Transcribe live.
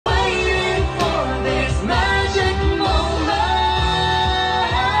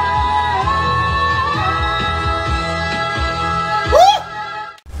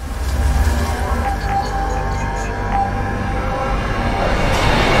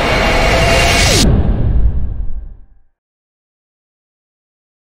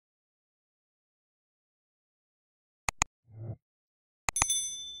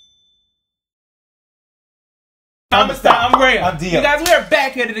I'm real. I'm Dio. You guys, we are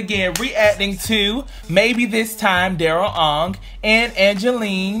back at it again, reacting to Maybe This Time Daryl Ong and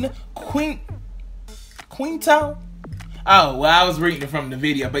Angeline Quinto. Oh, well, I was reading it from the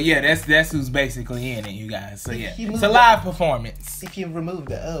video, but yeah, that's who's basically in it, you guys. So yeah, it's a live performance. If you remove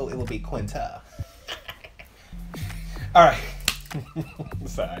the O, it will be Quinto. All right.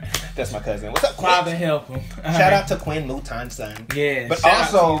 Sorry, that's my cousin. What's up, Quint? Father help him. Shout out to Quinn Mutan's son. Yeah, but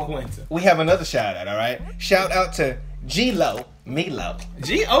also we have another shout out. All right, shout out to G-Lo Milo.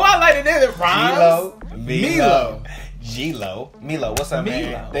 Oh, I like it. It rhymes. Milo. What's up,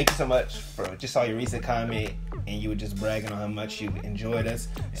 man? Thank you so much for just saw your recent comment, and you were just bragging on how much you enjoyed us.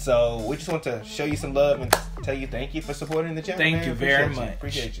 So we just want to show you some love and tell you thank you for supporting the channel. Thank you very much.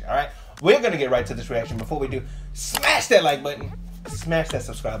 Appreciate you. All right, we're gonna get right to this reaction. Before we do, smash that like button, smash that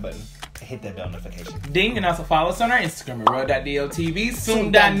subscribe button, and hit that bell notification. Ding, and also follow us on our Instagram at real.dotv.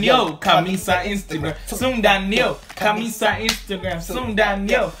 Soon camisa Instagram. Soon camisa Instagram. Soon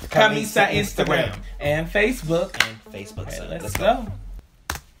camisa Instagram and Facebook. Okay, let's go.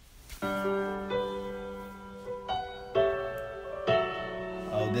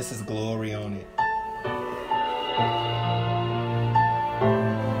 Oh, this is glory on it.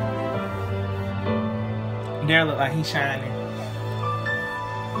 Daryl look like he's shining.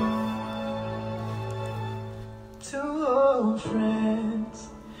 Two old friends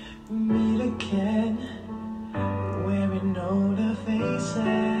meet again, wearing older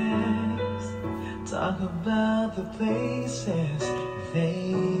faces, talk about the places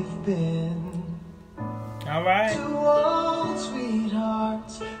they've been. Alright. Two old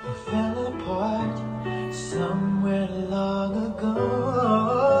sweethearts who fell apart somewhere long ago.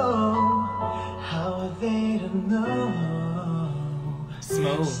 How are they to know?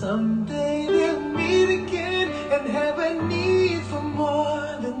 Smooth. Someday they'll meet again and have a need for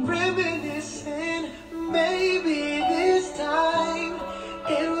more than reminiscing. Maybe this time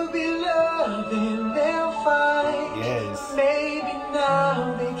it will be love and they'll find. Yes. Maybe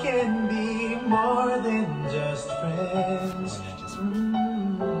now they can be more than just friends.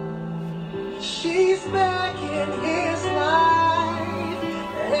 She's back in his life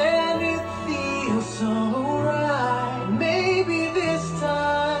and it feels so right. Maybe this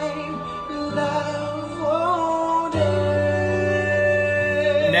time love won't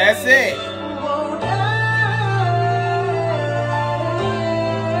end. That's it. Won't end.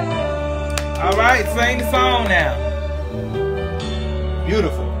 Alright, sing the song now.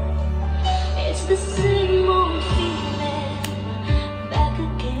 Beautiful. It's the same old feeling back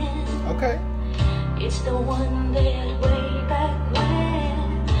again. Okay. It's the one they had way back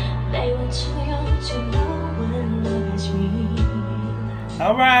when they were too young to know when love is real.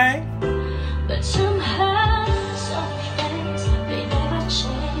 Alright. But somehow, some things they never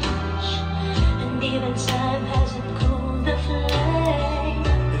change, and even time hasn't cooled the flame.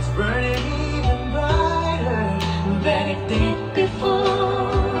 It's burning even brighter than it did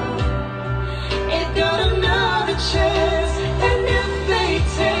before. It got another chance, and if they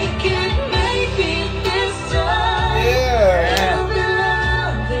take it, maybe this time it'll be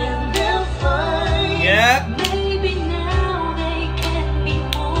love and they'll find. Yep. Maybe now they can be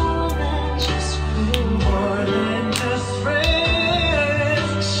more than just friends. More than just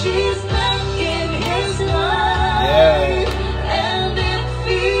friends. She's back in his life, and it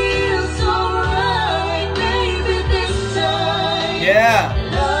feels so right. Maybe this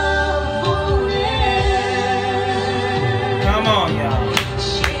time love won't end. Come on, y'all.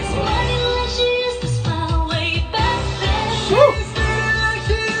 She's smiling like she used to smile way back then. She's feeling like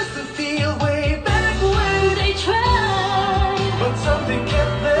she used to feel way back when They tried, but something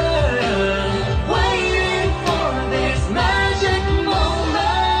kept them waiting for this magic moment.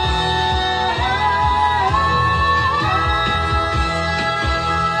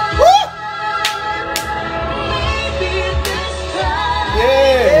 Maybe this time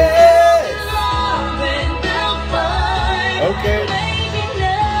love and they'll find. Okay. maybe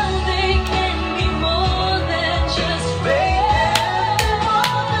now they can be more than just friends.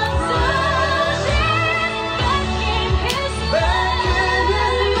 Back in his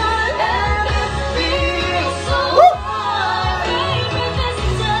life, and it feels so right. Maybe this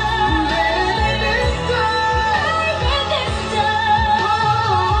time, maybe this time,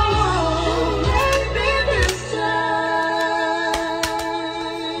 maybe this time.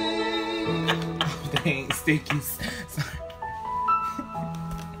 Dang, stickies. Sorry.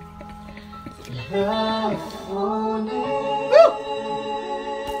 Love won't end.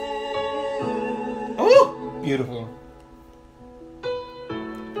 Ooh. Beautiful.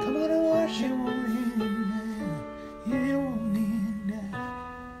 Come on and wash it. You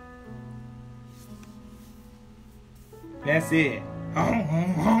it.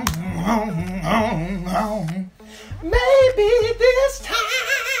 Maybe this time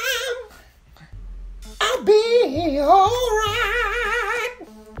I'll be alright.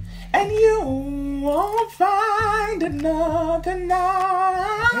 And you won't find another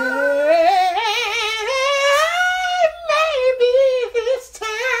night